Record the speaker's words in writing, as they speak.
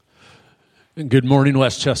Good morning,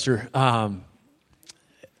 Westchester. So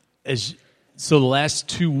the last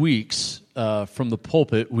 2 weeks from the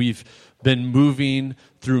pulpit, we've been moving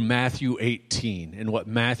through Matthew 18 and what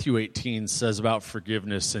Matthew 18 says about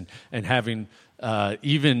forgiveness and having,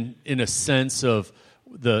 even in a sense of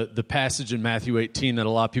the passage in Matthew 18 that a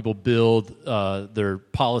lot of people build their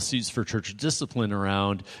policies for church discipline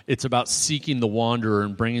around. It's about seeking the wanderer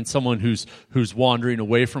and bringing someone who's wandering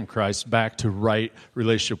away from Christ back to right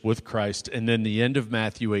relationship with Christ. And then the end of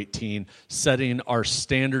Matthew 18, setting our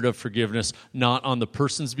standard of forgiveness not on the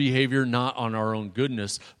person's behavior, not on our own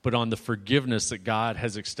goodness, but on the forgiveness that God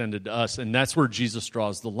has extended to us. And that's where Jesus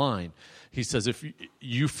draws the line. He says, if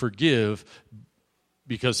you forgive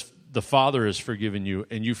because the Father has forgiven you,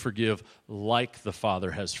 and you forgive like the Father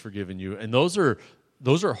has forgiven you. And those are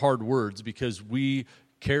hard words because we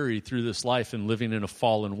carry through this life and living in a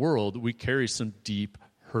fallen world, we carry some deep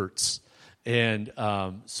hurts. And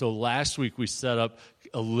so last week we set up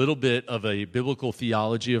a little bit of a biblical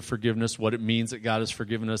theology of forgiveness, what it means that God has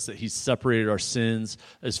forgiven us, that He's separated our sins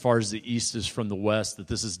as far as the east is from the west, that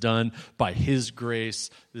this is done by His grace.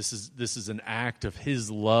 This is an act of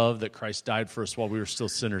His love that Christ died for us while we were still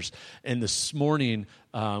sinners. And this morning,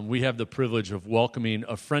 we have the privilege of welcoming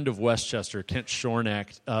a friend of Westchester, Kent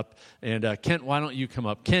Shornack, up. And Kent, why don't you come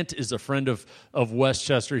up? Kent is a friend of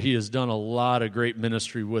Westchester. He has done a lot of great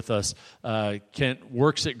ministry with us. Kent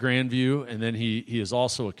works at Grandview, and then he is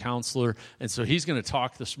also a counselor. And so he's going to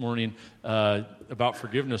talk this morning about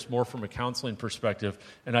forgiveness more from a counseling perspective.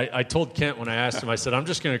 And I told Kent when I asked him, I said, I'm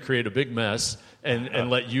just going to create a big mess and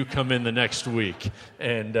let you come in the next week.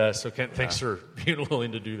 And so, Kent, thanks for being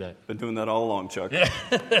willing to do that. Been doing that all along, Chuck. Yeah,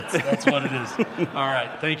 that's what it is. All right.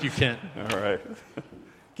 Thank you, Kent. All right.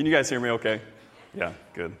 Can you guys hear me okay? Yeah,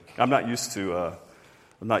 good. I'm not used to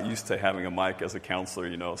having a mic as a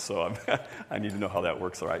counselor, so I need to know how that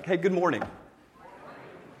works all right. Hey, good morning.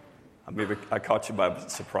 Maybe I caught you by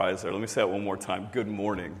surprise there. Let me say it one more time. Good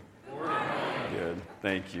morning. Good morning. Good.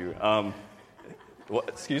 Thank you. What?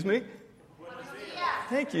 Excuse me?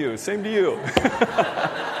 Thank you. Same to you.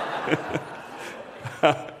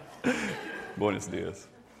 Buenos dias.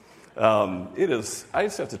 It is. I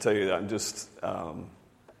just have to tell you that I'm just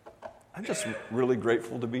really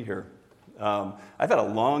grateful to be here. I've had a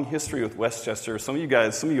long history with Westchester. Some of you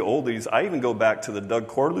oldies, I even go back to the Doug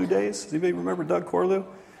Corlew days. Does anybody remember Doug Corlew?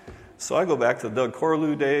 So I go back to the Doug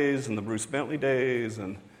Corlew days and the Bruce Bentley days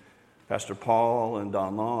and Pastor Paul and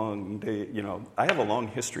Don Long. I have a long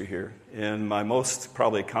history here. And my most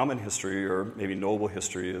probably common history or maybe noble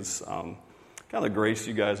history is kind of the grace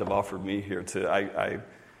you guys have offered me here. I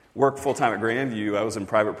work full-time at Grandview. I was in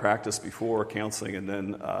private practice before counseling and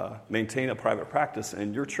then maintain a private practice.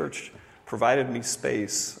 And your church provided me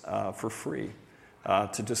space for free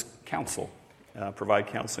to just counsel, provide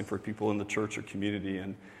counseling for people in the church or community.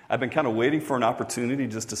 And I've been kind of waiting for an opportunity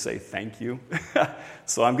just to say thank you.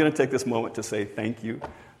 So I'm going to take this moment to say thank you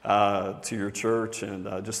to your church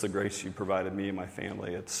and just the grace you provided me and my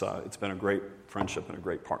family. It's been a great friendship and a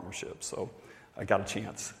great partnership. So I got a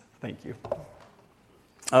chance. Thank you.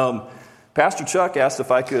 Pastor Chuck asked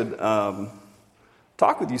if I could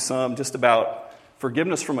talk with you some just about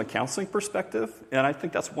forgiveness from a counseling perspective, and I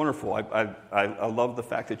think that's wonderful. I love the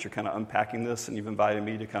fact that you're kind of unpacking this, and you've invited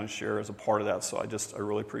me to kind of share as a part of that, so I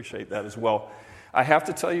really appreciate that as well. I have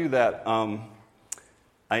to tell you that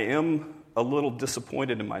I am a little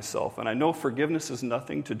disappointed in myself, and I know forgiveness is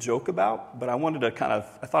nothing to joke about, but I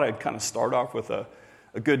thought I'd kind of start off with a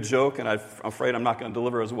good joke, and I'm afraid I'm not going to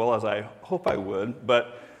deliver as well as I hope I would,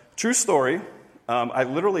 but true story. I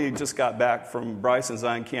literally just got back from Bryce and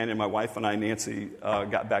Zion Canyon. My wife and I, Nancy,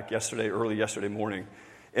 got back early yesterday morning.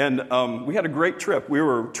 And we had a great trip. We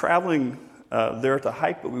were traveling there to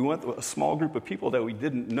hike, but we went with a small group of people that we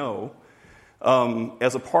didn't know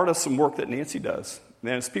as a part of some work that Nancy does.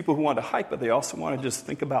 And it's people who want to hike, but they also want to just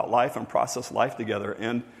think about life and process life together.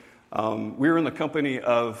 And we were in the company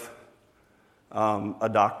of a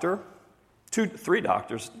doctor, three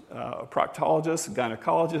doctors, a proctologist, a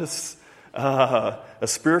gynecologist, a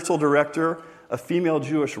spiritual director, a female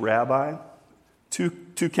Jewish rabbi, two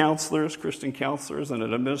counselors, Christian counselors, and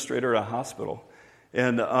an administrator at a hospital.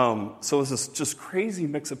 And so it was this just crazy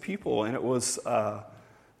mix of people, and it was a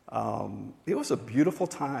beautiful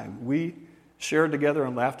time. We shared together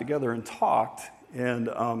and laughed together and talked, and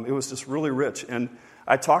it was just really rich. And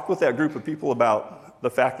I talked with that group of people about the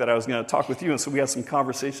fact that I was going to talk with you, and so we had some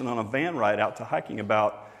conversation on a van ride out to hiking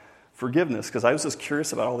about forgiveness, because I was just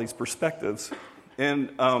curious about all these perspectives. And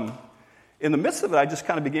in the midst of it, I just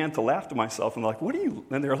kind of began to laugh to myself and they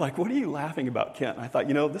were like, what are you laughing about, Kent? And I thought,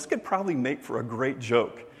 this could probably make for a great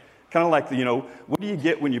joke. Kind of like, what do you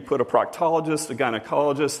get when you put a proctologist, a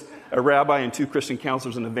gynecologist, a rabbi, and 2 Christian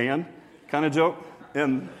counselors in a van kind of joke?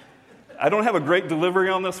 And I don't have a great delivery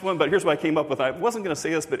on this one, but here's what I came up with. I wasn't going to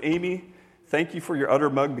say this, but Amy, thank you for your udder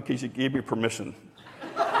mug because you gave me permission.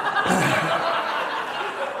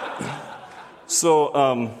 So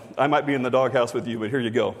I might be in the doghouse with you, but here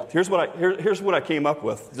you go. Here's what I came up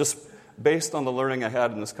with, just based on the learning I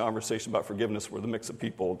had in this conversation about forgiveness with a mix of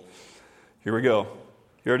people. Here we go.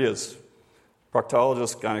 Here it is.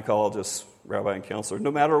 Proctologist, gynecologist, rabbi, and counselor.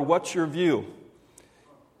 No matter what's your view,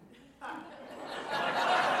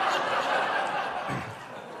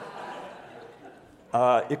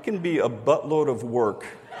 it can be a buttload of work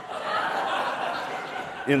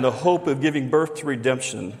in the hope of giving birth to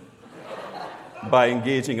redemption by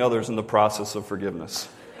engaging others in the process of forgiveness.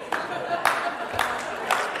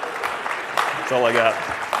 That's all I got.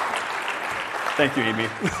 Thank you, Amy.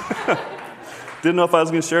 Didn't know if I was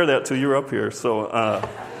going to share that till you were up here. So,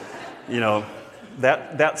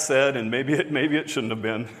 that said, and maybe it shouldn't have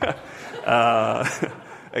been.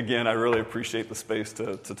 Again, I really appreciate the space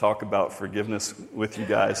to talk about forgiveness with you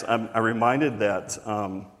guys. I'm reminded that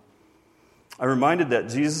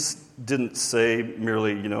Jesus didn't say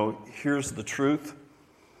merely, here's the truth,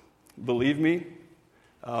 believe me.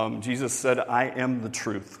 Jesus said, I am the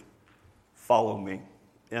truth, follow me.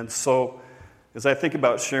 And so, as I think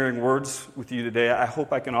about sharing words with you today, I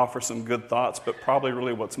hope I can offer some good thoughts, but probably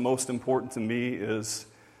really what's most important to me is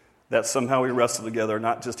that somehow we wrestle together,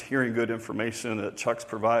 not just hearing good information that Chuck's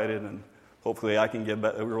provided, and hopefully I can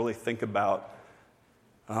really think about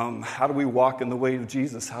how do we walk in the way of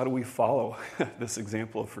Jesus? How do we follow this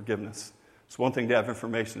example of forgiveness? It's one thing to have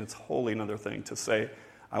information. It's wholly another thing to say,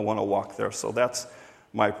 I want to walk there. So that's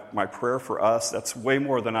my prayer for us. That's way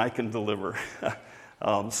more than I can deliver.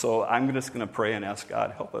 So I'm just going to pray and ask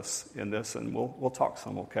God, help us in this, and we'll talk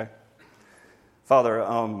some, okay? Father,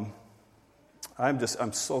 I'm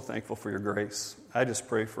so thankful for your grace. I just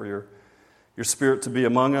pray for your Spirit to be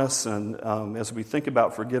among us, and as we think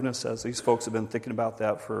about forgiveness, as these folks have been thinking about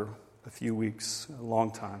that for a few weeks, a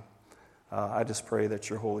long time, I just pray that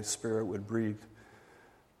your Holy Spirit would breathe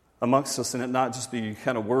amongst us, and it not just be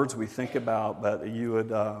kind of words we think about, but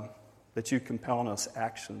that you compel on us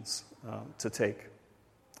actions to take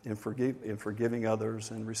in forgiving others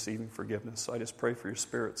and receiving forgiveness. So I just pray for your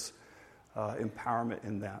Spirit's empowerment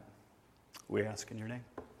in that. We ask in your name.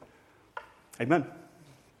 Amen.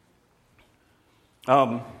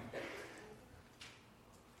 I'm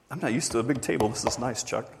not used to a big table. This is nice,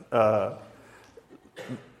 Chuck. I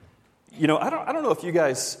don't know if you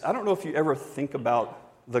guys, I don't know if you ever think about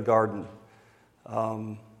the Garden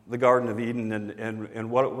of Eden and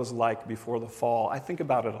what it was like before the fall. I think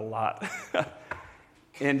about it a lot.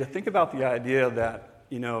 And to think about the idea that,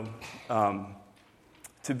 to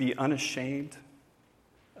be unashamed,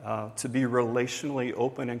 to be relationally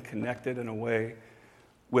open and connected in a way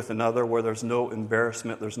with another where there's no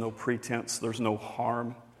embarrassment, there's no pretense, there's no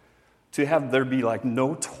harm. To have there be like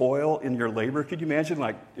no toil in your labor. Could you imagine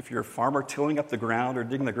like if you're a farmer tilling up the ground or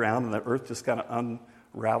digging the ground and the earth just kind of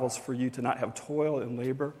unravels for you, to not have toil and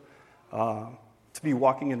labor, to be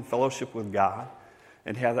walking in fellowship with God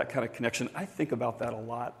and have that kind of connection. I think about that a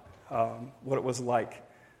lot, what it was like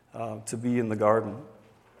to be in the garden.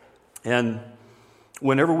 And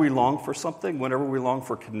whenever we long for something, whenever we long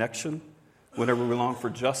for connection, whenever we long for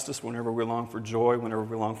justice, whenever we long for joy, whenever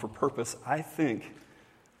we long for purpose, I think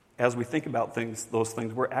as we think about those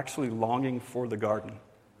things, we're actually longing for the garden.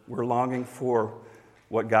 We're longing for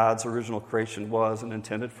what God's original creation was and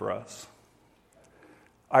intended for us.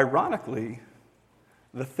 Ironically,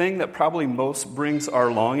 the thing that probably most brings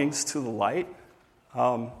our longings to the light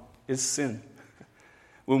is sin.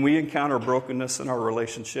 When we encounter brokenness in our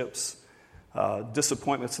relationships,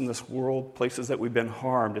 disappointments in this world, places that we've been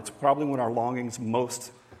harmed, it's probably when our longings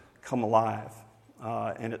most come alive.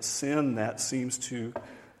 And it's sin that seems to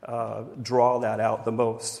draw that out the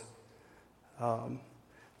most.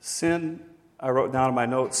 Sin, I wrote down in my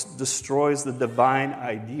notes, destroys the divine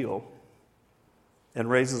ideal and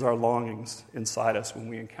raises our longings inside us when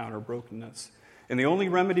we encounter brokenness. And the only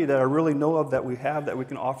remedy that I really know of that we have that we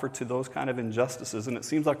can offer to those kind of injustices, and it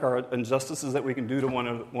seems like our injustices that we can do to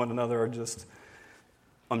one another are just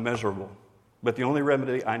unmeasurable. But the only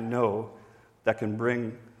remedy I know that can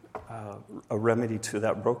bring a remedy to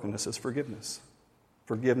that brokenness is forgiveness.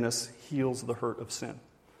 Forgiveness heals the hurt of sin.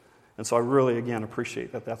 And so I really, again,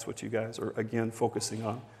 appreciate that that's what you guys are, again, focusing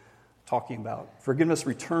on, talking about. Forgiveness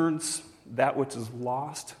returns that which is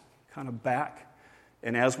lost kind of back.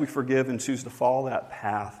 And as we forgive and choose to follow that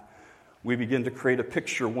path, we begin to create a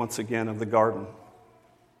picture once again of the garden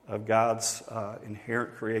of God's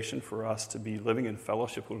inherent creation for us to be living in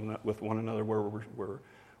fellowship with one another, where we're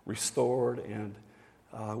restored and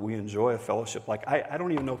we enjoy a fellowship like I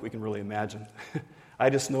don't even know if we can really imagine. I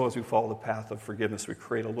just know as we follow the path of forgiveness, we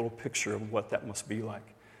create a little picture of what that must be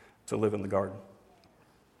like to live in the garden.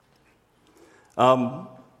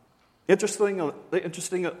 Interesting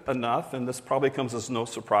enough, and this probably comes as no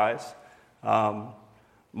surprise,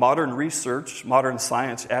 modern research, modern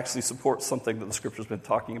science actually supports something that the Scripture's been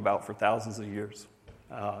talking about for thousands of years.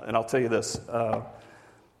 And I'll tell you this.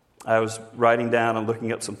 I was writing down and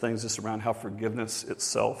looking up some things just around how forgiveness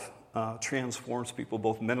itself transforms people,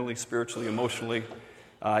 both mentally, spiritually, emotionally,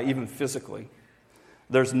 even physically.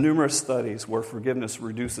 There's numerous studies where forgiveness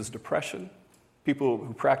reduces depression. People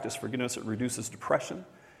who practice forgiveness, it reduces depression.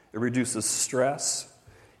 It reduces stress.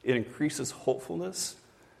 It increases hopefulness.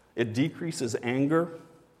 It decreases anger,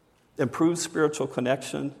 improves spiritual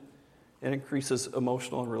connection, and increases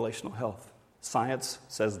emotional and relational health. Science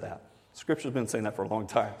says that. Scripture's been saying that for a long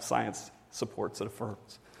time. Science supports it,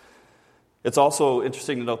 affirms. It's also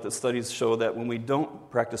interesting to note that studies show that when we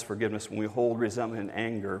don't practice forgiveness, when we hold resentment and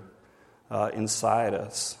anger inside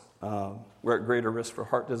us, we're at greater risk for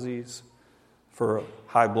heart disease, for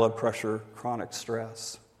high blood pressure, chronic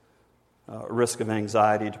stress, risk of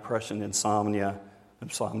anxiety, depression, insomnia,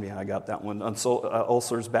 I got that one,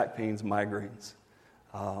 ulcers, back pains, migraines.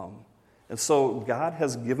 And so God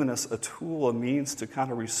has given us a tool, a means to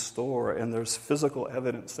kind of restore, and there's physical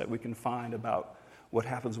evidence that we can find about what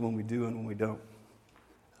happens when we do and when we don't.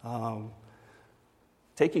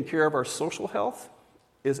 Taking care of our social health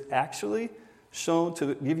is actually shown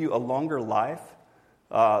to give you a longer life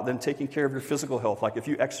than taking care of your physical health. Like if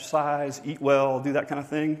you exercise, eat well, do that kind of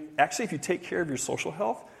thing. Actually, if you take care of your social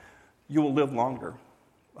health, you will live longer,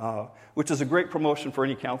 which is a great promotion for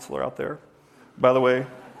any counselor out there. By the way,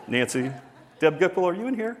 Nancy, Deb Gipple, are you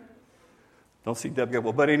in here? Don't see Deb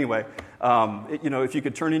Gipple. But anyway, if you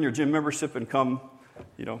could turn in your gym membership and come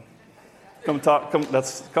talk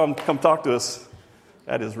to us.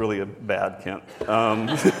 That is really a bad, Kent.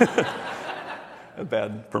 A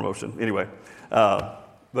bad promotion. Anyway,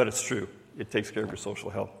 but it's true. It takes care of your social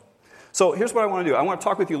health. So here's what I want to do. I want to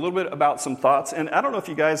talk with you a little bit about some thoughts. And I don't know if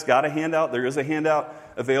you guys got a handout. There is a handout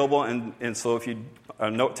available. And so if you are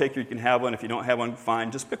a note taker, you can have one. If you don't have one,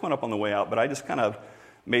 fine. Just pick one up on the way out. But I just kind of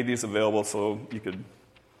made these available so you could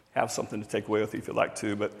have something to take away with you if you'd like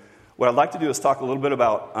to. But what I'd like to do is talk a little bit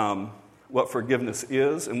about what forgiveness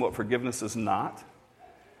is and what forgiveness is not,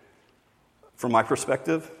 from my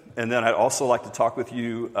perspective. And then I'd also like to talk with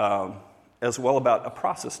you as well about a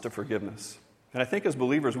process to forgiveness. And I think as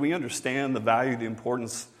believers, we understand the value, the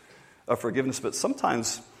importance of forgiveness, but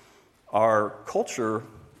sometimes our culture,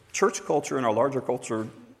 church culture and our larger culture,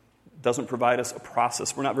 doesn't provide us a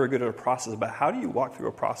process. We're not very good at a process about how do you walk through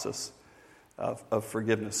a process of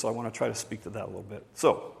forgiveness. So I want to try to speak to that a little bit.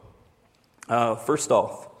 So, first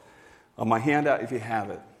off, on my handout, if you have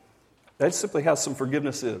it, that simply has some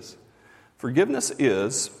forgiveness is. Forgiveness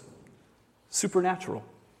is supernatural.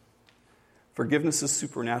 Forgiveness is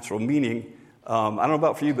supernatural, meaning, I don't know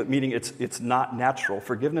about for you, but meaning it's not natural.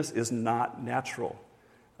 Forgiveness is not natural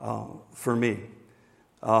for me.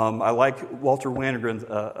 I like Walter Wandergren,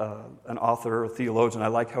 an author, a theologian. I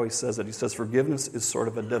like how he says it. He says forgiveness is sort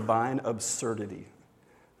of a divine absurdity.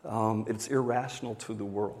 It's irrational to the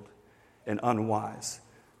world and unwise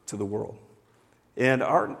to the world. And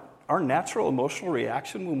our natural emotional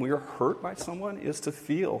reaction when we are hurt by someone is to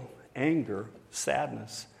feel anger,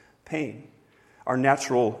 sadness, pain. Our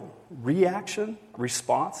natural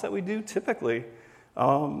response that we do typically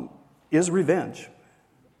is revenge.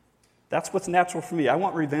 That's what's natural for me. I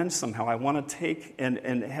want revenge somehow. I want to take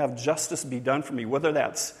and have justice be done for me, whether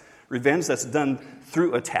that's revenge that's done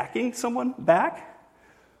through attacking someone back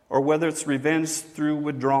or whether it's revenge through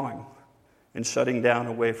withdrawing and shutting down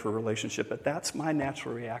away for a relationship. But that's my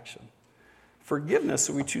natural reaction. Forgiveness,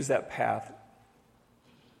 if we choose that path,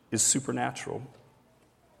 is supernatural.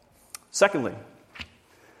 Secondly,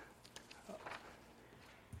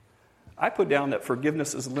 I put down that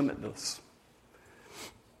forgiveness is limitless.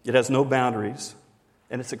 It has no boundaries,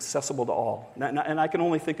 and it's accessible to all. And I can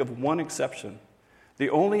only think of one exception. The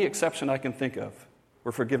only exception I can think of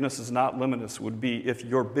where forgiveness is not limitless would be if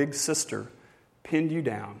your big sister pinned you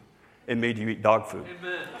down and made you eat dog food.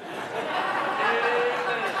 Amen.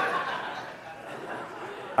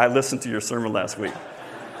 I listened to your sermon last week.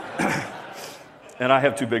 And I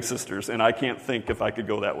have two big sisters, and I can't think if I could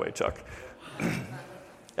go that way, Chuck.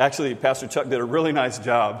 Actually, Pastor Chuck did a really nice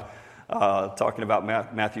job talking about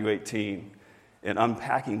Matthew 18 and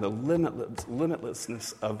unpacking the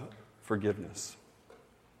limitlessness of forgiveness.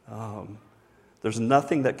 There's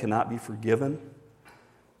nothing that cannot be forgiven.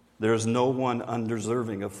 There is no one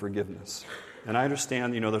undeserving of forgiveness. And I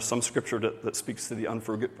understand, there's some scripture that speaks to the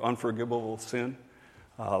unforgivable sin,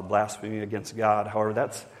 blasphemy against God.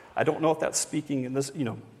 However, I don't know if that's speaking in this,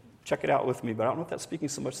 check it out with me, but I don't know if that's speaking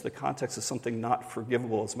so much to the context of something not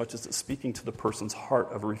forgivable as much as it's speaking to the person's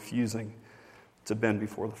heart of refusing to bend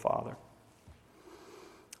before the Father.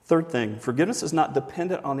 Third thing, forgiveness is not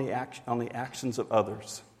dependent on the actions of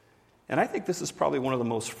others. And I think this is probably one of the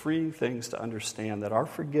most freeing things to understand, that our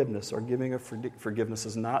forgiveness, our giving of forgiveness,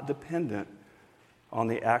 is not dependent on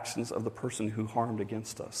the actions of the person who harmed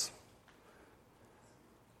against us.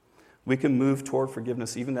 We can move toward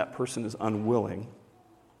forgiveness even that person is unwilling.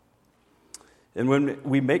 And when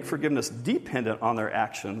we make forgiveness dependent on their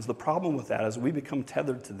actions, the problem with that is we become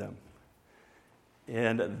tethered to them.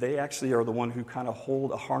 And they actually are the one who kind of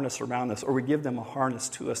hold a harness around us, or we give them a harness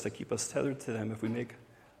to us to keep us tethered to them if we make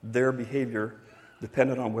their behavior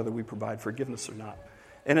dependent on whether we provide forgiveness or not.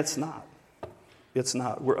 And it's not. It's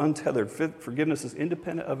not. We're untethered. Forgiveness is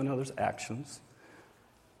independent of another's actions.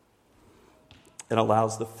 It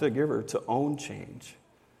allows the forgiver to own change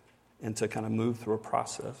and to kind of move through a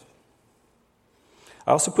process.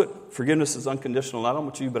 I also put forgiveness as unconditional. I don't know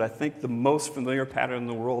about you, but I think the most familiar pattern in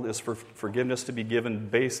the world is for forgiveness to be given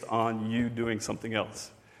based on you doing something else.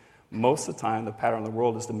 Most of the time, the pattern in the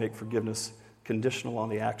world is to make forgiveness conditional on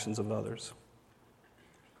the actions of others.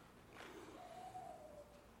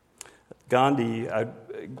 Gandhi, I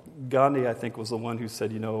think, was the one who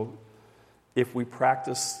said, if we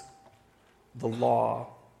practice the law,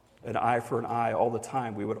 an eye for an eye, all the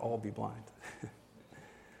time, we would all be blind.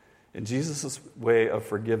 And Jesus' way of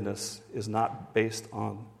forgiveness is not based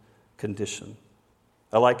on condition.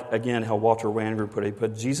 I like, again, how Walter Wangerer put it,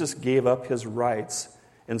 but Jesus gave up his rights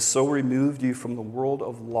and so removed you from the world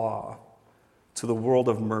of law to the world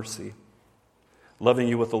of mercy, loving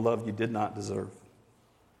you with a love you did not deserve.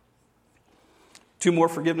 Two more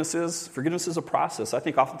forgivenesses. Forgiveness is a process. I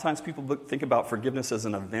think oftentimes people think about forgiveness as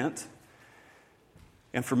an event.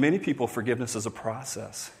 And for many people, forgiveness is a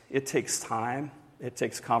process. It takes time. It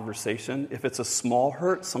takes conversation. If it's a small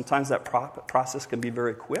hurt, sometimes that process can be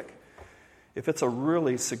very quick. If it's a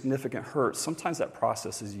really significant hurt, sometimes that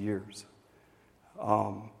process is years.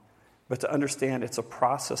 But to understand, it's a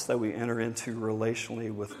process that we enter into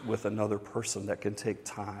relationally with another person that can take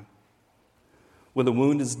time. When the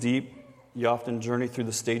wound is deep, you often journey through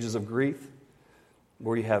the stages of grief,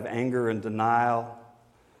 where you have anger and denial,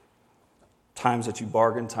 times that you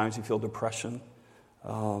bargain, times you feel depression.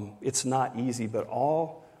 It's not easy, but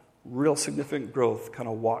all real significant growth kind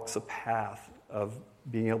of walks a path of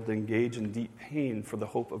being able to engage in deep pain for the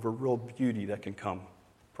hope of a real beauty that can come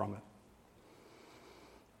from it.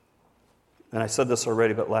 And I said this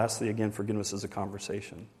already, but lastly, again, forgiveness is a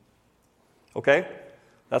conversation. Okay?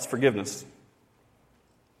 That's forgiveness.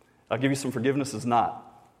 I'll give you some forgiveness is not.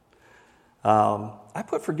 I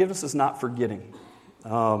put forgiveness is not forgetting.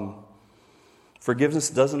 Forgiveness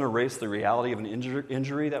doesn't erase the reality of an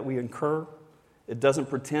injury that we incur. It doesn't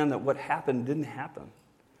pretend that what happened didn't happen.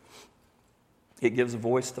 It gives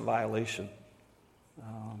voice to violation.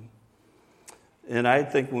 And I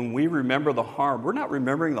think when we remember the harm, we're not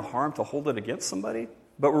remembering the harm to hold it against somebody,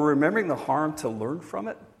 but we're remembering the harm to learn from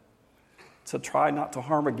it, to try not to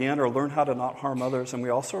harm again or learn how to not harm others. And we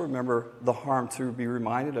also remember the harm to be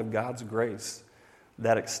reminded of God's grace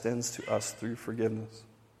that extends to us through forgiveness.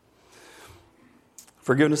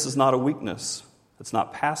 Forgiveness is not a weakness. It's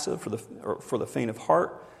not passive for the faint of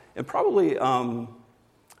heart. And probably one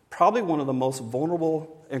of the most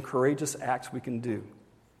vulnerable and courageous acts we can do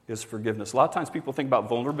is forgiveness. A lot of times people think about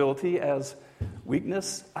vulnerability as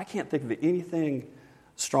weakness. I can't think of anything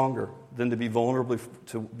stronger than to be vulnerable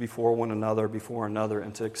before one another, before another,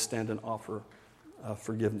 and to extend and offer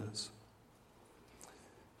forgiveness.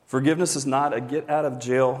 Forgiveness is not a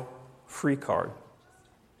get-out-of-jail-free card.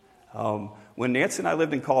 When Nancy and I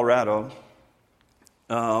lived in Colorado,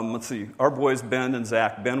 our boys Ben and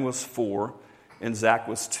Zach. Ben was 4, and Zach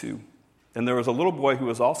was 2. And there was a little boy who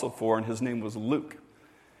was also 4, and his name was Luke.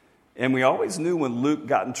 And we always knew when Luke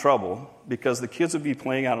got in trouble because the kids would be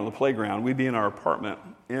playing out on the playground. We'd be in our apartment.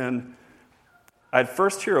 And I'd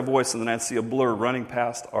first hear a voice, and then I'd see a blur running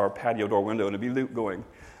past our patio door window, and it'd be Luke going,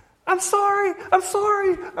 "I'm sorry, I'm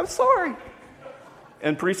sorry, I'm sorry."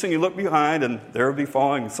 And pretty soon you look behind, and there would be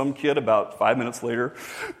following some kid about 5 minutes later,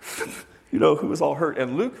 who was all hurt.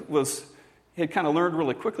 And Luke had kind of learned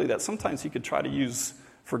really quickly that sometimes he could try to use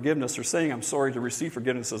forgiveness or saying I'm sorry to receive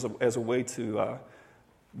forgiveness as a way to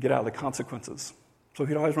get out of the consequences. So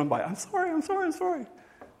he'd always run by, I'm sorry, I'm sorry, I'm sorry.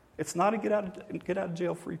 It's not a get out of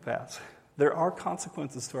jail free pass. There are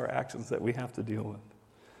consequences to our actions that we have to deal with.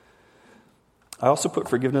 I also put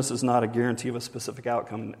forgiveness is not a guarantee of a specific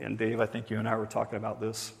outcome. And Dave, I think you and I were talking about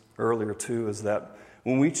this earlier too, is that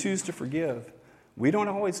when we choose to forgive, we don't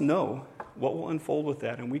always know what will unfold with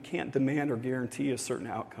that, and we can't demand or guarantee a certain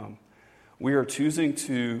outcome. We are choosing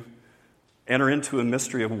to enter into a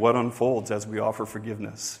mystery of what unfolds as we offer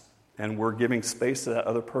forgiveness. And we're giving space to that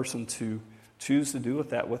other person to choose to do with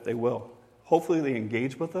that what they will. Hopefully they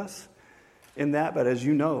engage with us in that, but as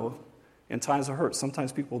you know, in times of hurt,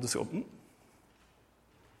 sometimes people just go,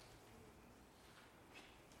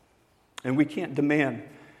 And we can't demand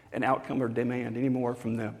an outcome or demand any more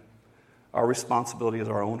from them. Our responsibility is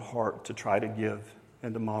our own heart to try to give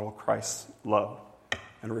and to model Christ's love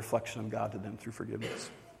and a reflection of God to them through forgiveness.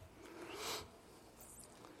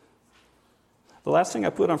 The last thing I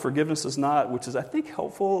put on forgiveness is not, which is I think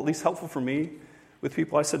helpful, at least helpful for me with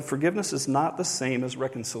people, I said forgiveness is not the same as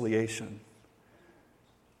reconciliation.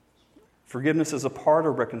 Forgiveness is a part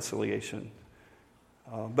of reconciliation.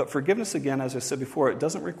 But forgiveness, again, as I said before, it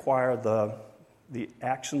doesn't require the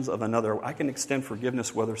actions of another. I can extend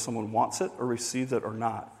forgiveness whether someone wants it or receives it or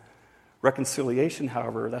not. Reconciliation,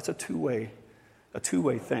 however, that's a two-way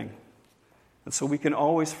thing. And so we can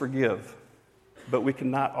always forgive, but we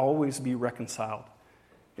cannot always be reconciled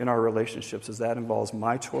in our relationships, as that involves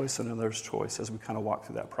my choice and another's choice as we kind of walk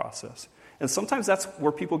through that process. And sometimes that's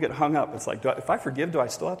where people get hung up. It's like, if I forgive, do I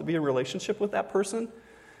still have to be in a relationship with that person?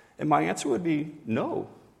 And my answer would be no,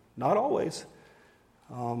 not always.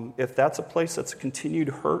 If that's a place that's continued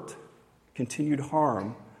hurt, continued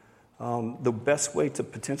harm, the best way to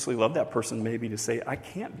potentially love that person may be to say, I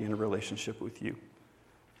can't be in a relationship with you,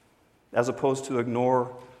 as opposed to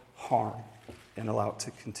ignore harm and allow it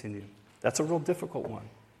to continue. That's a real difficult one.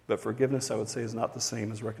 But forgiveness, I would say, is not the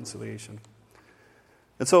same as reconciliation.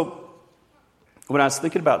 And so when I was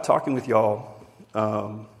thinking about talking with y'all,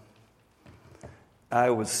 I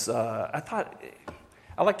thought,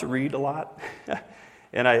 I like to read a lot.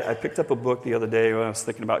 And I picked up a book the other day when I was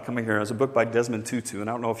thinking about coming here. It was a book by Desmond Tutu. And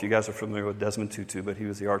I don't know if you guys are familiar with Desmond Tutu, but he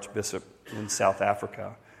was the Archbishop in South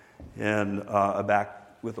Africa. And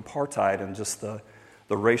back with apartheid and just the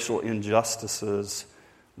racial injustices,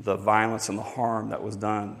 the violence and the harm that was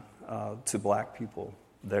done to black people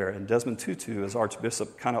there. And Desmond Tutu, as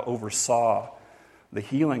Archbishop, kind of oversaw the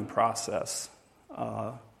healing process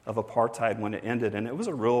of apartheid when it ended. And it was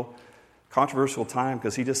a real controversial time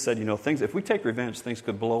because he just said, if we take revenge, things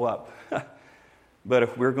could blow up. But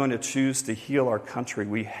if we're going to choose to heal our country,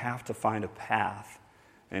 we have to find a path.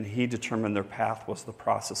 And he determined their path was the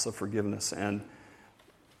process of forgiveness. And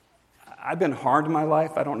I've been harmed in my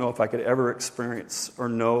life. I don't know if I could ever experience or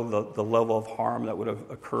know the level of harm that would have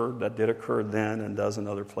occurred, that did occur then and does in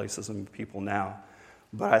other places and people now.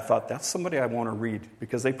 But I thought, that's somebody I want to read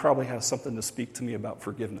because they probably have something to speak to me about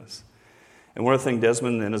forgiveness. And one of the things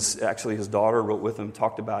Desmond and his daughter wrote with him, he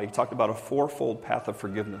talked about a fourfold path of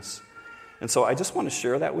forgiveness. And so I just want to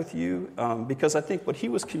share that with you because I think what he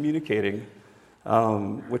was communicating,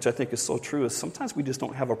 which I think is so true, is sometimes we just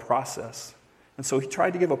don't have a process. And so he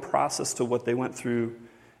tried to give a process to what they went through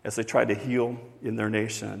as they tried to heal in their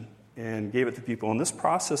nation and gave it to people. And this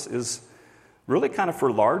process is really kind of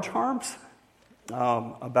for large harms,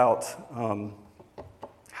 about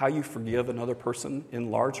how you forgive another person in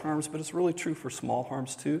large harms, but it's really true for small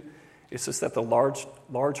harms too. It's just that the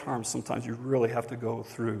large harms, sometimes you really have to go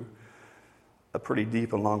through a pretty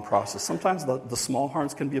deep and long process. Sometimes the small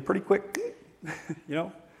harms can be a pretty quick,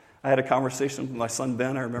 I had a conversation with my son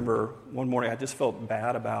Ben. I remember one morning I just felt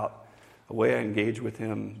bad about the way I engaged with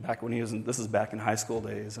him back when this is back in high school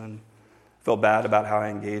days, and felt bad about how I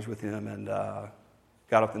engaged with him, and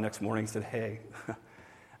got up the next morning and said, hey,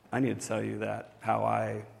 I need to tell you that how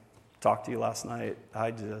I talked to you last night,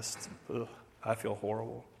 I feel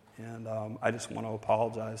horrible, and I just want to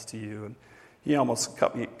apologize to you. And he almost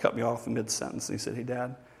cut me off in mid-sentence. He said, hey,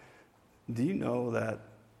 Dad, do you know that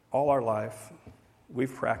all our life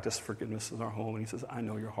we've practiced forgiveness in our home? And he says, I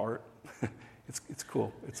know your heart. It's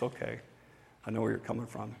cool. It's okay. I know where you're coming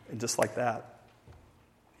from. And just like that,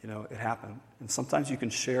 it happened. And sometimes you can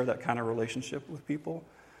share that kind of relationship with people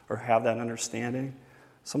or have that understanding.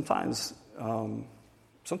 Sometimes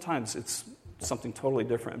it's something totally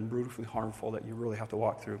different and brutally harmful that you really have to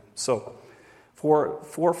walk through. So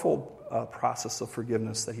fourfold process of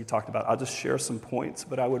forgiveness that he talked about. I'll just share some points,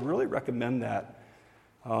 but I would really recommend that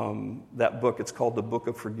book. It's called The Book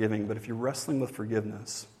of Forgiving. But if you're wrestling with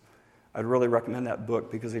forgiveness, I'd really recommend that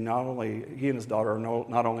book because he and his daughter are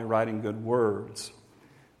not only writing good words,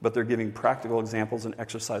 but they're giving practical examples and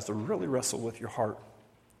exercise to really wrestle with your heart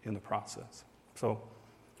in the process. So,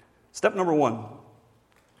 step number 1,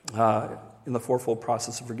 in the fourfold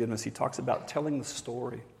process of forgiveness, he talks about telling the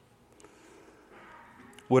story.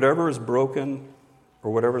 Whatever is broken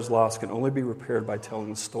or whatever is lost can only be repaired by telling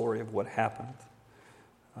the story of what happened.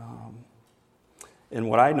 And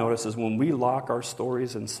what I notice is when we lock our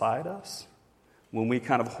stories inside us, when we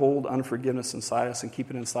kind of hold unforgiveness inside us and keep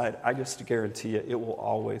it inside, I just guarantee you it will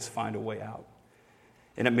always find a way out.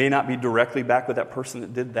 And it may not be directly back with that person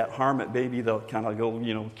that did that harm. It may be they'll kind of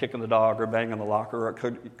go, kicking the dog or banging the locker, or it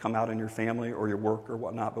could come out in your family or your work or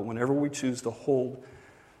whatnot. But whenever we choose to hold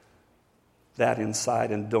that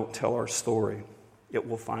inside and don't tell our story, it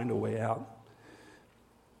will find a way out.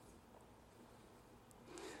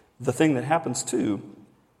 The thing that happens too,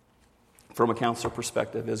 from a counselor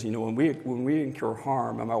perspective, is when we incur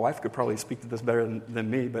harm, and my wife could probably speak to this better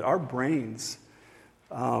than me, but our brains,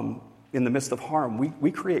 in the midst of harm,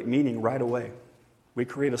 we create meaning right away. We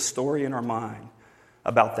create a story in our mind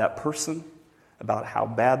about that person, about how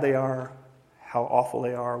bad they are, how awful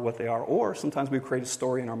they are, what they are, or sometimes we create a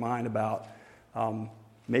story in our mind about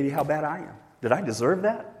maybe how bad I am. Did I deserve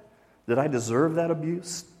that? Did I deserve that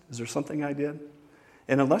abuse? Is there something I did?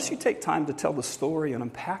 And unless you take time to tell the story and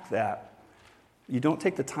unpack that, you don't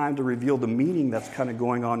take the time to reveal the meaning that's kind of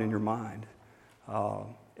going on in your mind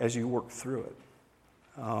as you work through it.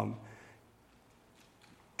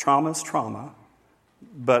 Trauma is trauma,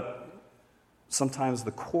 but sometimes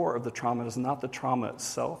the core of the trauma is not the trauma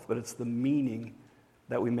itself, but it's the meaning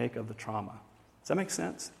that we make of the trauma. Does that make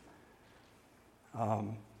sense?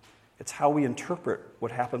 It's how we interpret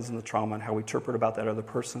what happens in the trauma and how we interpret about that other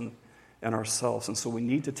person and ourselves. And so we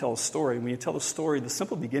need to tell a story. When you tell a story, the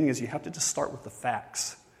simple beginning is you have to just start with the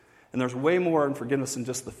facts. And there's way more in forgiveness than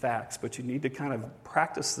just the facts, but you need to kind of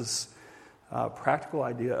practice this practical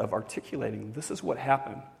idea of articulating, this is what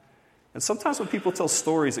happened. And sometimes when people tell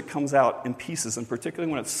stories, it comes out in pieces, and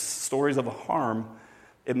particularly when it's stories of a harm,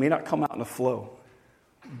 it may not come out in a flow.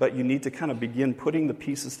 But you need to kind of begin putting the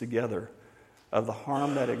pieces together of the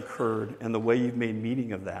harm that occurred and the way you've made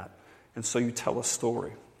meaning of that. And so you tell a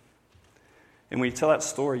story. And when you tell that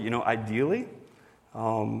story, ideally,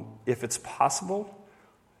 if it's possible,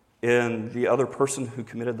 and the other person who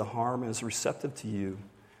committed the harm is receptive to you,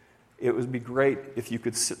 it would be great if you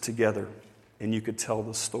could sit together and you could tell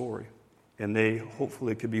the story. And they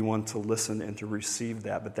hopefully could be one to listen and to receive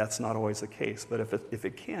that, but that's not always the case. But if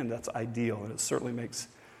it can, that's ideal, and it certainly makes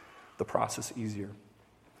the process easier.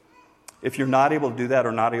 If you're not able to do that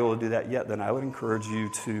or not able to do that yet, then I would encourage you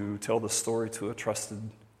to tell the story to a trusted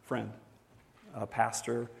friend, a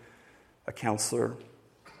pastor, a counselor.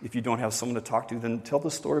 If you don't have someone to talk to, then tell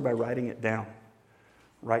the story by writing it down.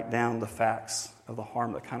 Write down the facts of the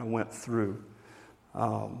harm that kind of went through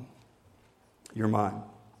your mind.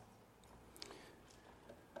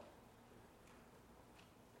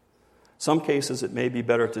 Some cases, it may be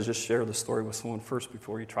better to just share the story with someone first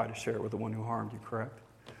before you try to share it with the one who harmed you, correct?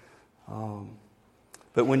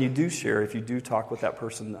 But when you do share, if you do talk with that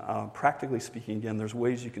person, practically speaking, again, there's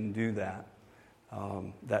ways you can do that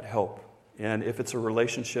that help. And if it's a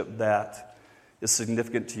relationship that is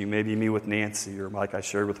significant to you, maybe me with Nancy, or like I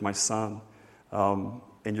shared with my son,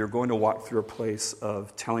 and you're going to walk through a place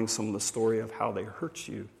of telling someone the story of how they hurt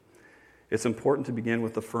you, it's important to begin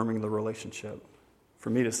with affirming the relationship. For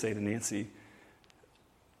me to say to Nancy,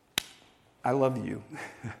 I love you.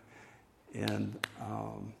 And,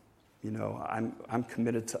 I'm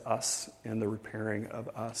committed to us and the repairing of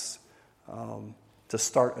us, to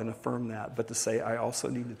start and affirm that. But to say, I also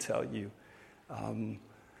need to tell you,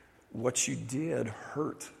 what you did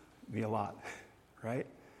hurt me a lot, right?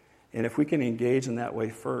 And if we can engage in that way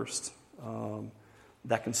first,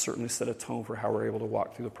 that can certainly set a tone for how we're able to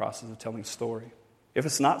walk through the process of telling a story. If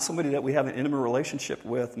it's not somebody that we have an intimate relationship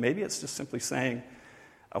with, maybe it's just simply saying,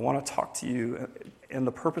 I want to talk to you, and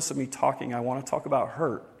the purpose of me talking, I want to talk about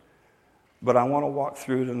hurt, but I want to walk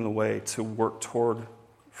through it in a way to work toward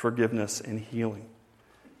forgiveness and healing.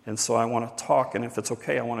 And so I want to talk, and if it's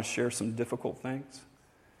okay, I want to share some difficult things.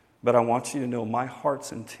 But I want you to know my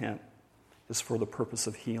heart's intent is for the purpose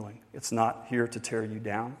of healing. It's not here to tear you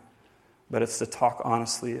down, but it's to talk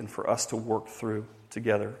honestly and for us to work through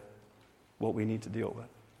together what we need to deal with.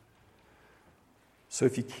 So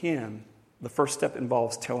if you can, the first step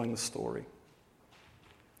involves telling the story.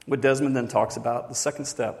 What Desmond then talks about, the second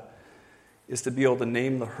step, is to be able to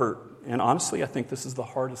name the hurt. And honestly, I think this is the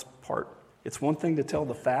hardest part. It's one thing to tell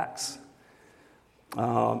the facts.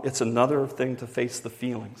 It's another thing to face the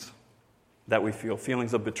feelings that we feel.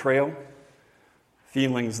 Feelings of betrayal,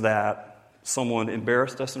 feelings that someone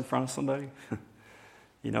embarrassed us in front of somebody,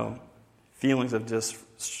 feelings of just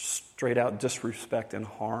straight out disrespect and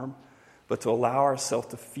harm. But to allow ourselves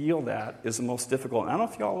to feel that is the most difficult. And I don't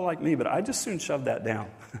know if y'all are like me, but I just soon shove that down.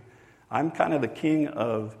 I'm kind of the king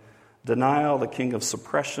of denial, the king of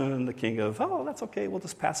suppression, the king of, oh, that's okay, we'll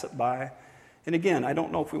just pass it by. And again, I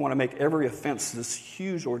don't know if we want to make every offense this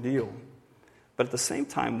huge ordeal. But at the same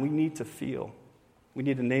time, we need to feel. We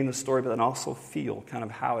need to name the story, but then also feel kind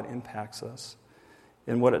of how it impacts us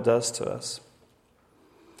and what it does to us.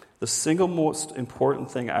 The single most important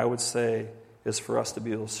thing I would say is for us to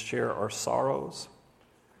be able to share our sorrows,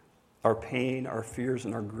 our pain, our fears,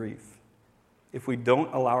 and our grief. If we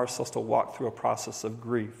don't allow ourselves to walk through a process of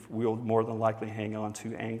grief, we'll more than likely hang on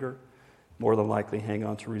to anger, more than likely hang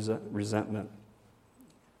on to resentment.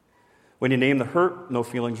 When you name the hurt, no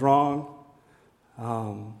feelings wrong.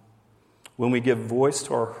 When we give voice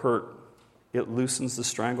to our hurt, it loosens the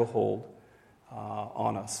stranglehold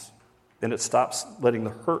on us. Then it stops letting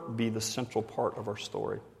the hurt be the central part of our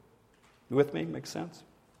story. You with me? Makes sense?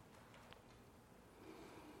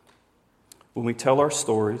 When we tell our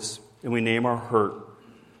stories and we name our hurt,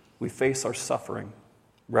 we face our suffering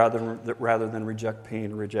rather than reject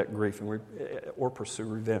pain, reject grief, or pursue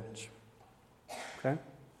revenge. Okay?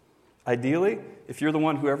 Ideally, if you're the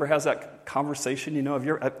one who ever has that conversation,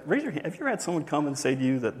 raise your hand. Have you ever had someone come and say to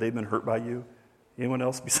you that they've been hurt by you? Anyone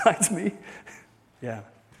else besides me? Yeah.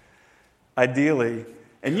 Ideally,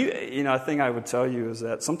 and a thing I would tell you is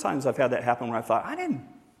that sometimes I've had that happen where I thought, I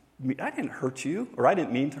didn't hurt you, or I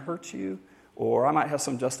didn't mean to hurt you, or I might have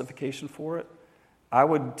some justification for it. I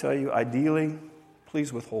would tell you, ideally,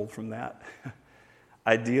 please withhold from that.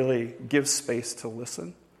 Ideally, give space to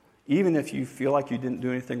listen. Even if you feel like you didn't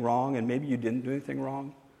do anything wrong, and maybe you didn't do anything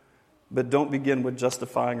wrong, but don't begin with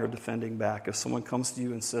justifying or defending back. If someone comes to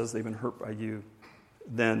you and says they've been hurt by you,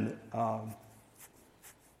 then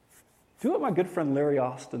do what my good friend Larry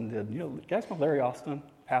Austin did. You guys know Larry Austin,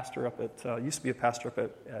 pastor up at, used to be a pastor up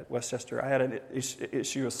at Westchester. I had an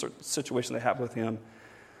issue, a situation that happened with him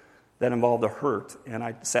that involved a hurt, and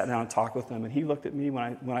I sat down and talked with him, and he looked at me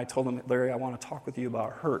when I told him, Larry, I want to talk with you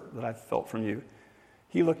about hurt that I felt from you.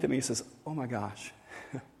 He looked at me and says, oh my gosh,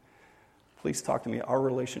 please talk to me. Our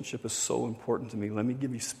relationship is so important to me. Let me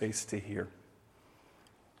give you space to hear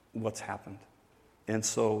what's happened. And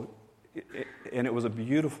so, it was a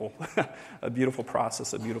beautiful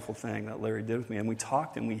process, a beautiful thing that Larry did with me. And we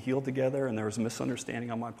talked and we healed together, and there was a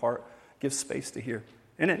misunderstanding on my part. Give space to hear.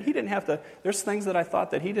 And he didn't have to, there's things that I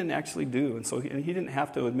thought that he didn't actually do. And so he didn't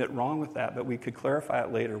have to admit wrong with that, but we could clarify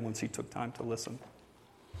it later once he took time to listen.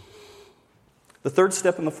 The third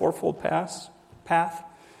step in the fourfold path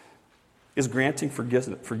is granting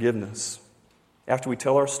forgiveness. After we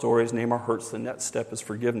tell our stories, name our hurts, the next step is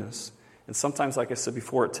forgiveness. And sometimes, like I said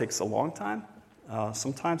before, it takes a long time.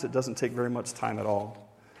 Sometimes it doesn't take very much time at all.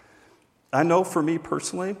 I know for me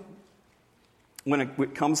personally, when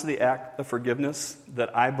it comes to the act of forgiveness,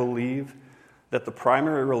 that I believe that the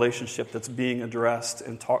primary relationship that's being addressed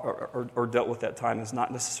and or dealt with that time is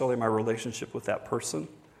not necessarily my relationship with that person,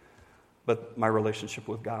 but my relationship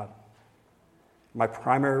with God. My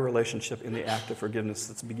primary relationship in the act of forgiveness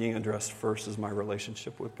that's being addressed first is my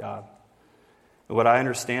relationship with God. And what I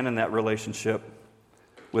understand in that relationship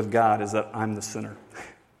with God is that I'm the sinner.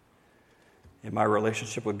 In my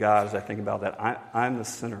relationship with God, as I think about that, I'm the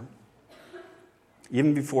sinner.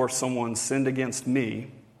 Even before someone sinned against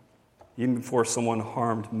me, even before someone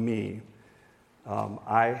harmed me,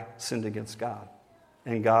 I sinned against God.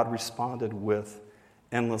 And God responded with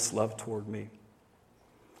endless love toward me.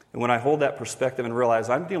 And when I hold that perspective and realize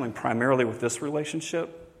I'm dealing primarily with this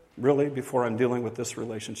relationship, really, before I'm dealing with this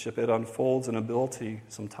relationship, it unfolds an ability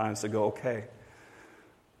sometimes to go, okay,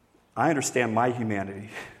 I understand my humanity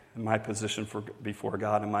and my position before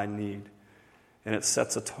God and my need. And it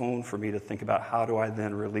sets a tone for me to think about how do I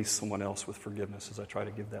then release someone else with forgiveness as I try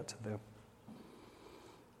to give that to them.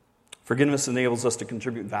 Forgiveness enables us to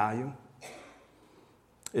contribute value.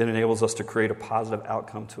 It enables us to create a positive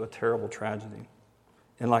outcome to a terrible tragedy.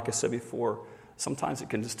 And like I said before, sometimes it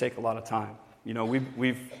can just take a lot of time.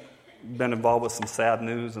 We've been involved with some sad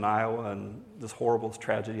news in Iowa and this horrible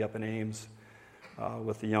tragedy up in Ames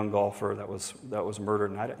with the young golfer that was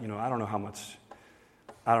murdered. And I don't know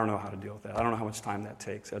how to deal with that. I don't know how much time that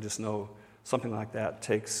takes. I just know something like that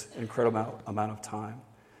takes an incredible amount of time.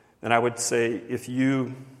 And I would say if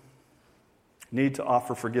you need to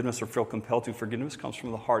offer forgiveness or feel compelled to, forgiveness comes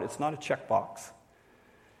from the heart. It's not a checkbox.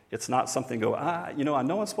 It's not something I know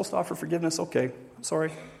I'm supposed to offer forgiveness. Okay, I'm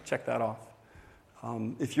sorry, check that off.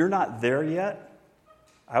 If you're not there yet,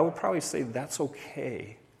 I would probably say that's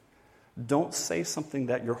okay. Don't say something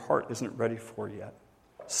that your heart isn't ready for yet.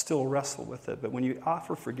 Still wrestle with it. But when you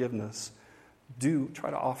offer forgiveness, do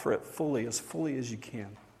try to offer it fully as you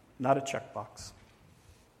can. not a checkbox,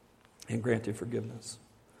 in granting forgiveness.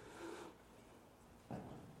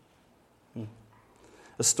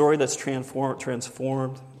 A story that's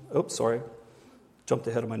transformed. Oops, sorry. Jumped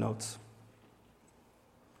ahead of my notes.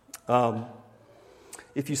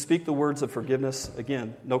 If you speak the words of forgiveness,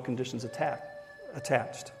 again, no conditions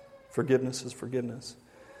attached. Forgiveness is forgiveness.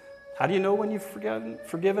 How do you know when you've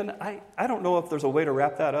forgiven? I don't know if there's a way to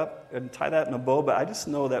wrap that up and tie that in a bow, but I just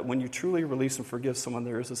know that when you truly release and forgive someone,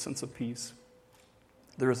 there is a sense of peace.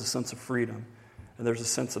 There is a sense of freedom. And there's a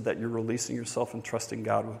sense of that you're releasing yourself and trusting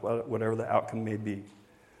God with whatever the outcome may be.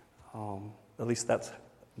 At least that's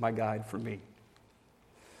my guide for me.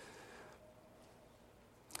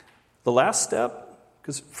 The last step,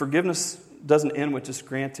 because forgiveness doesn't end with just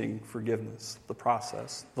granting forgiveness, the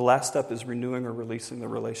process. The last step is renewing or releasing the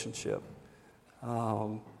relationship.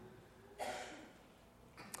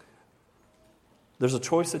 There's a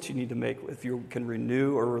choice that you need to make if you can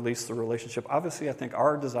renew or release the relationship. Obviously, I think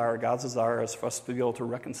our desire, God's desire, is for us to be able to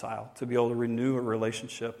reconcile, to be able to renew a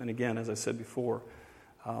relationship. And again, as I said before,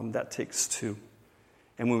 that takes two.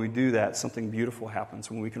 And when we do that, something beautiful happens.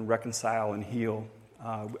 When we can reconcile and heal,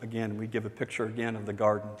 again, we give a picture again of the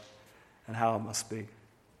garden and how it must be.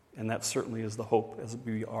 And that certainly is the hope as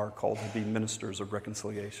we are called to be ministers of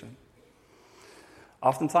reconciliation.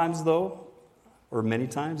 Oftentimes, though, or many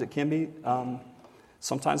times, it can be,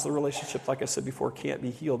 sometimes the relationship, like I said before, can't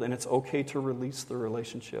be healed. And it's okay to release the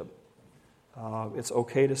relationship. It's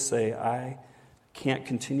okay to say, I can't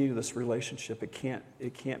continue this relationship. It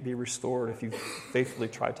can't be restored if you faithfully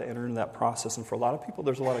tried to enter into that process. And for a lot of people,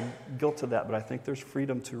 there's a lot of guilt to that, but I think there's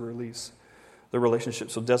freedom to release the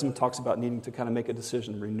relationship. So Desmond talks about needing to kind of make a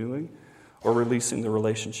decision, renewing or releasing the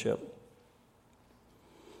relationship.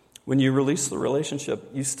 When you release the relationship,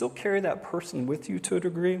 you still carry that person with you to a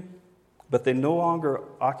degree, but they no longer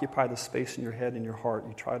occupy the space in your head and your heart.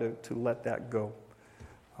 You try to let that go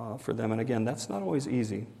for them. And again, that's not always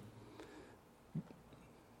easy.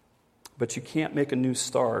 But you can't make a new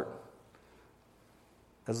start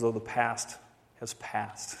as though the past has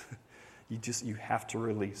passed. You have to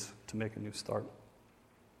release to make a new start.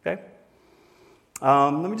 Okay?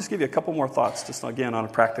 Let me just give you a couple more thoughts, just again on a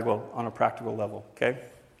practical level. Okay?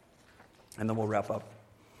 And then we'll wrap up.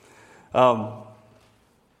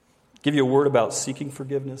 Give you a word about seeking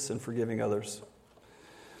forgiveness and forgiving others.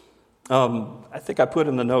 I think I put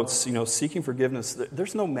in the notes, seeking forgiveness.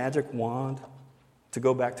 There's no magic wand to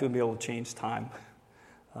go back to and be able to change time.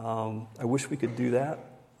 I wish we could do that,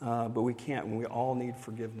 but we can't, and we all need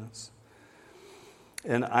forgiveness.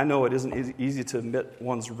 And I know it isn't easy to admit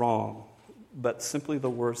one's wrong, but simply the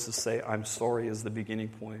words to say, I'm sorry, is the beginning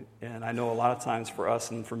point. And I know a lot of times for us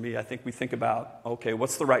and for me, I think we think about, okay,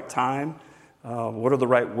 what's the right time? What are the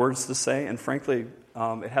right words to say? And frankly,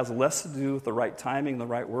 it has less to do with the right timing, the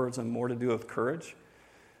right words, and more to do with courage.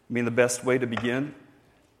 I mean, the best way to begin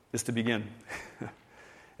is to begin.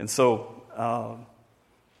 And so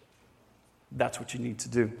that's what you need to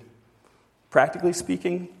do. Practically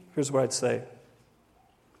speaking, here's what I'd say.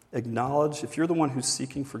 Acknowledge, if you're the one who's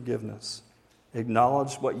seeking forgiveness,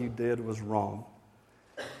 acknowledge what you did was wrong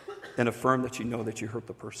and affirm that you know that you hurt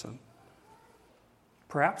the person,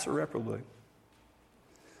 perhaps irreparably.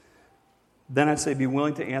 Then I'd say be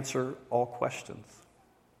willing to answer all questions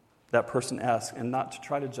that person asks and not to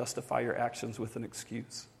try to justify your actions with an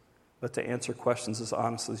excuse, but to answer questions as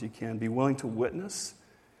honestly as you can. Be willing to witness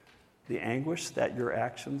the anguish that your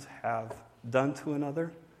actions have done to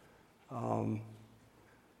another.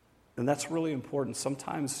 And that's really important.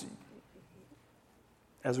 Sometimes,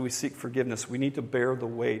 as we seek forgiveness, we need to bear the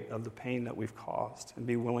weight of the pain that we've caused and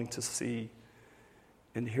be willing to see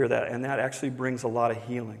and hear that. And that actually brings a lot of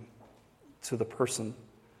healing to the person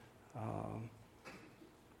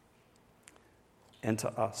and to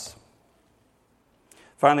us.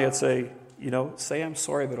 Finally, I'd say, say I'm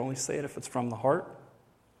sorry, but only say it if it's from the heart.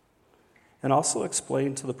 And also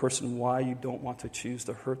explain to the person why you don't want to choose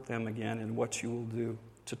to hurt them again and what you will do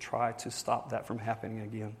to try to stop that from happening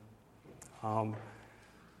again.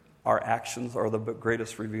 Our actions are the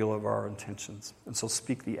greatest reveal of our intentions. And so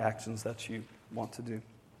speak the actions that you want to do.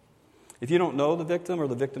 If you don't know the victim or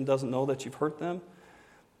the victim doesn't know that you've hurt them,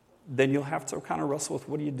 then you'll have to kind of wrestle with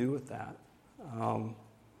what do you do with that.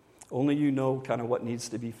 Only you know kind of what needs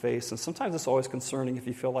to be faced. And sometimes it's always concerning if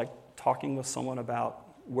you feel like talking with someone about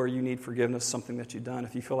where you need forgiveness, something that you've done.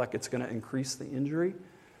 If you feel like it's going to increase the injury,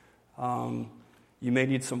 you may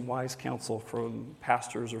need some wise counsel from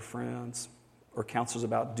pastors or friends or counselors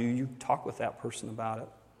about, do you talk with that person about it?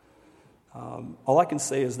 All I can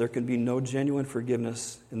say is there can be no genuine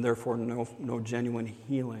forgiveness and therefore no genuine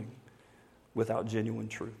healing without genuine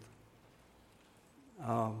truth.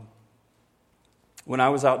 When I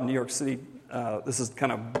was out in New York City, this is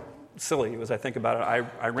kind of silly as I think about it.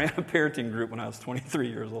 I ran a parenting group when I was 23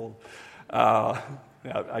 years old.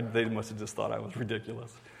 They must have just thought I was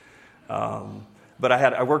ridiculous. But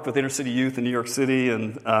I worked with inner city youth in New York City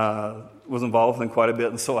and was involved in quite a bit.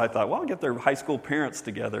 And so I thought, well, I'll get their high school parents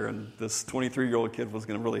together. And this 23-year-old kid was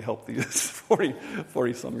going to really help these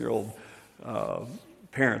 40-some-year-old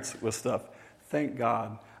parents with stuff. Thank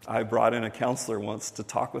God I brought in a counselor once to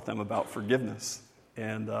talk with them about forgiveness.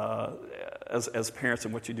 And as parents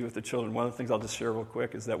and what you do with the children, one of the things I'll just share real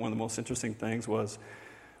quick is that one of the most interesting things was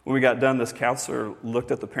when we got done, this counselor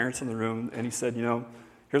looked at the parents in the room and he said,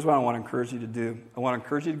 here's what I want to encourage you to do. I want to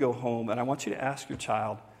encourage you to go home and I want you to ask your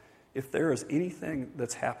child if there is anything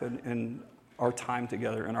that's happened in our time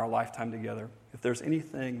together, in our lifetime together, if there's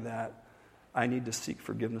anything that I need to seek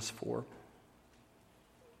forgiveness for,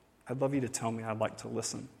 I'd love you to tell me. I'd like to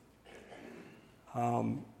listen.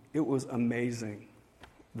 It was amazing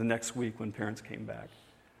the next week when parents came back.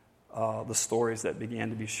 The stories that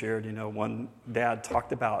began to be shared. One dad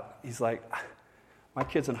talked about, he's like, my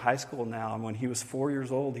kid's in high school now, and when he was 4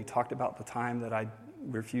 years old, he talked about the time that I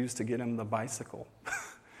refused to get him the bicycle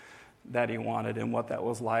that he wanted and what that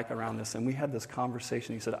was like around this. And we had this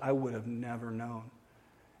conversation. He said, I would have never known.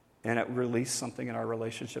 And it released something in our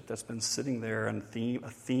relationship that's been sitting there, and a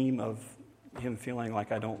theme of him feeling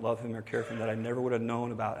like I don't love him or care for him that I never would have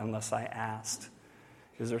known about unless I asked.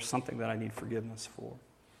 Is there something that I need forgiveness for?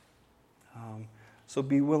 So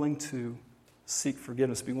be willing to seek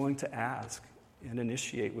forgiveness. Be willing to ask and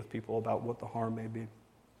initiate with people about what the harm may be.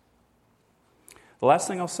 The last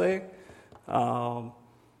thing I'll say, one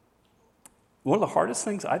of the hardest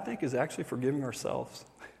things I think is actually forgiving ourselves.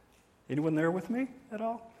 Anyone there with me at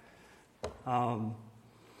all?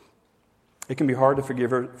 It can be hard to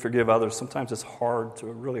forgive others. Sometimes it's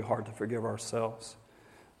really hard to forgive ourselves.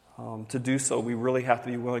 To do so, we really have to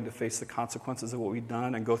be willing to face the consequences of what we've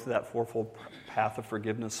done and go through that fourfold path of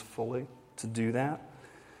forgiveness fully to do that.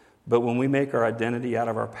 But when we make our identity out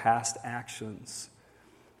of our past actions,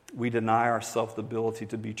 we deny ourselves the ability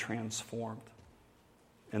to be transformed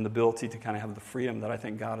and the ability to kind of have the freedom that I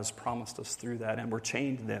think God has promised us through that. And we're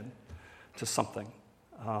chained then to something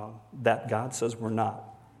that God says we're not.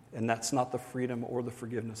 And that's not the freedom or the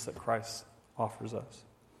forgiveness that Christ offers us.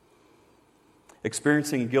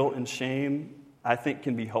 Experiencing guilt and shame, I think,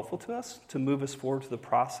 can be helpful to us to move us forward to the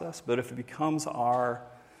process. But if it becomes our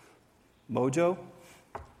mojo,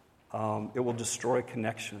 it will destroy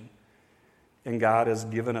connection. And God has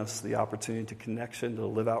given us the opportunity to connection, to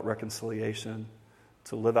live out reconciliation,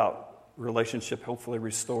 to live out relationship, hopefully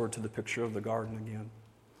restored to the picture of the garden again.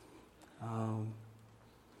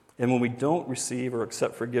 And when we don't receive or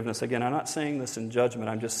accept forgiveness, again, I'm not saying this in judgment,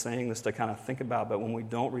 I'm just saying this to kind of think about, but when we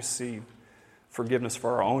don't receive forgiveness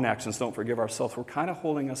for our own actions, don't forgive ourselves, we're kind of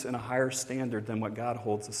holding us in a higher standard than what God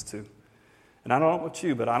holds us to. And I don't know about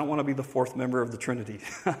you, but I don't want to be the fourth member of the Trinity.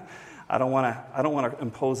 I don't want to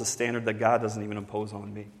impose a standard that God doesn't even impose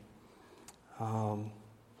on me.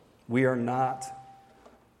 We are not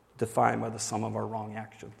defined by the sum of our wrong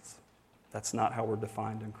actions. That's not how we're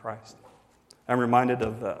defined in Christ. I'm reminded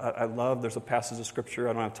of, there's a passage of Scripture,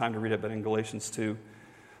 I don't have time to read it, but in Galatians 2,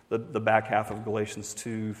 the back half of Galatians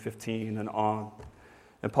 2:15 and on.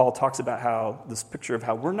 And Paul talks about how, this picture of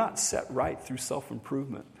how we're not set right through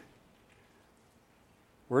self-improvement.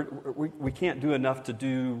 We can't do enough to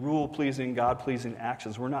do rule-pleasing, God-pleasing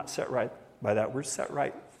actions. We're not set right by that. We're set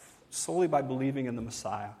right solely by believing in the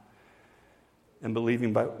Messiah and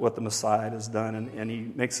believing by what the Messiah has done. And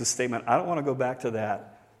he makes a statement, I don't want to go back to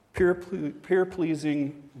that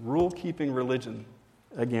peer-pleasing, rule-keeping religion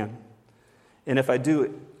again. And if I do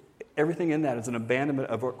it, everything in that is an abandonment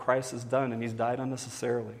of what Christ has done, and he's died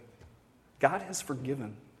unnecessarily. God has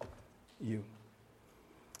forgiven you.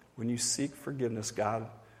 When you seek forgiveness, God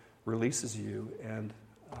releases you. And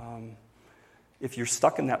if you're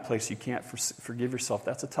stuck in that place, you can't forgive yourself.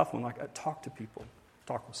 That's a tough one. Talk to people.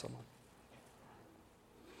 Talk with someone.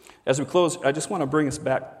 As we close, I just want to bring us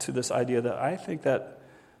back to this idea that I think that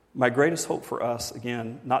my greatest hope for us,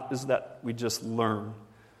 again, not is that we just learn,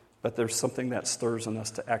 but there's something that stirs in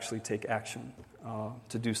us to actually take action,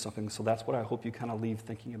 to do something. So that's what I hope you kind of leave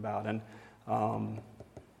thinking about. And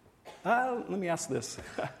let me ask this.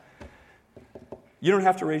 You don't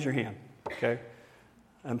have to raise your hand, okay?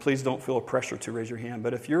 And please don't feel a pressure to raise your hand.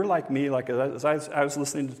 But if you're like me, as I was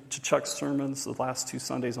listening to Chuck's sermons the last 2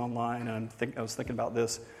 Sundays online, and I was thinking about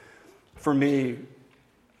this, for me,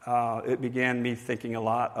 it began me thinking a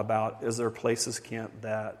lot about, is there places, Kent,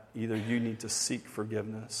 that either you need to seek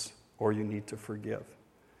forgiveness or you need to forgive?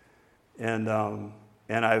 And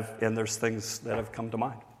And there's things that have come to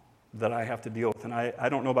mind that I have to deal with. And I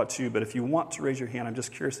don't know about you, but if you want to raise your hand, I'm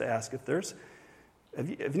just curious to ask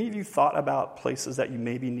have any of you thought about places that you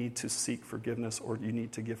maybe need to seek forgiveness or you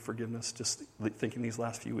need to give forgiveness, just thinking these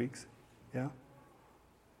last few weeks? Yeah?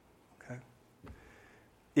 Okay.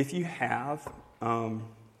 If you have, and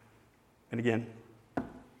again,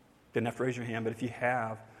 didn't have to raise your hand, but if you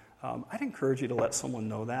have, I'd encourage you to let someone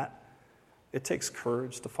know that. It takes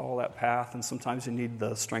courage to follow that path, and sometimes you need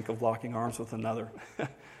the strength of locking arms with another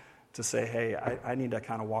to say, hey, I need to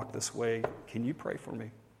kind of walk this way. Can you pray for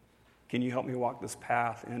me? Can you help me walk this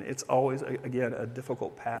path? And it's always, again, a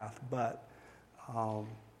difficult path, but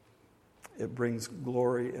it brings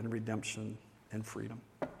glory and redemption and freedom.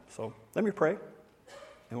 So let me pray,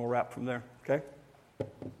 and we'll wrap from there, okay?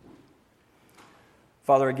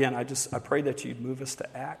 Father, again, I pray that you'd move us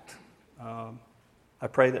to act. I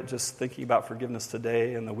pray that just thinking about forgiveness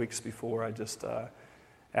today and the weeks before, I just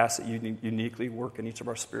ask that you uniquely work in each of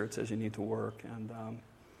our spirits as you need to work, and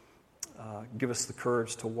give us the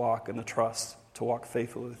courage to walk and the trust to walk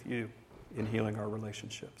faithfully with you in healing our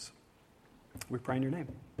relationships. We pray in your name.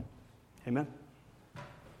 Amen.